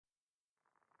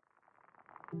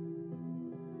Oh,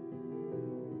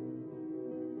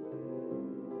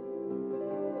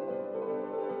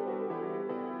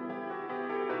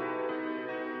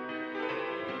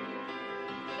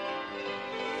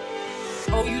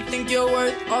 you think you're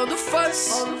worth all the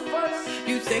fuss?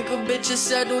 You think a bitch is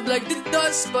settled like the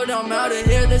dust, but I'm out of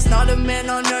here, there's not a man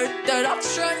on earth that I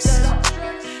trust.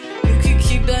 You can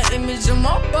keep that image of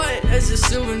my butt as a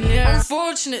souvenir.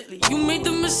 Unfortunately, you made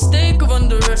the mistake of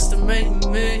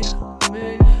underestimating me.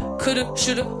 Coulda,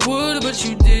 shoulda, woulda, but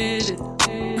you did it.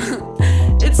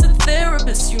 It's a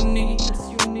therapist you need.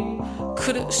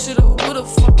 Coulda, shoulda, woulda,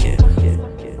 fuck it.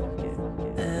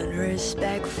 And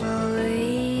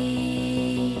respectfully,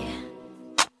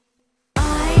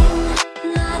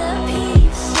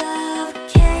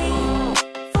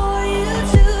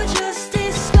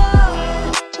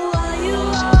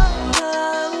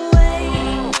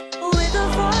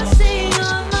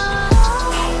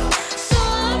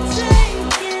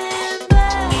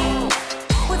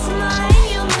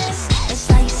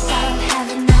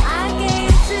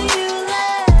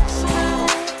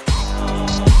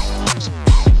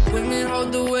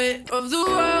 of the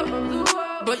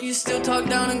world, but you still talk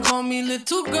down and call me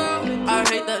little girl. I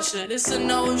hate that shit, it's a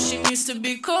no if she needs to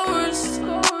be coerced.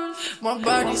 My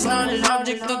body's not an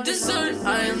object of dessert.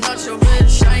 I am not your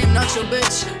bitch, I am not your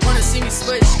bitch. Wanna see me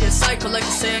switch, get psycho like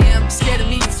you say I am. Scared of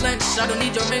me, you flinch, I don't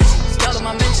need your mentions. Y'all are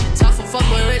my mentions, half a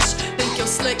fuckboy rich. Think you're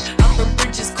slick, I'm for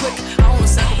bridges quick. I won't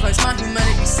sacrifice my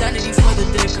humanity, sanity for the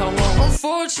dick I won't.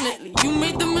 Unfortunately, you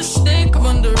made the mistake of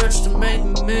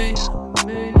underestimating me.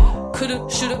 Coulda,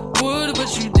 shoulda, woulda, but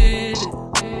you did.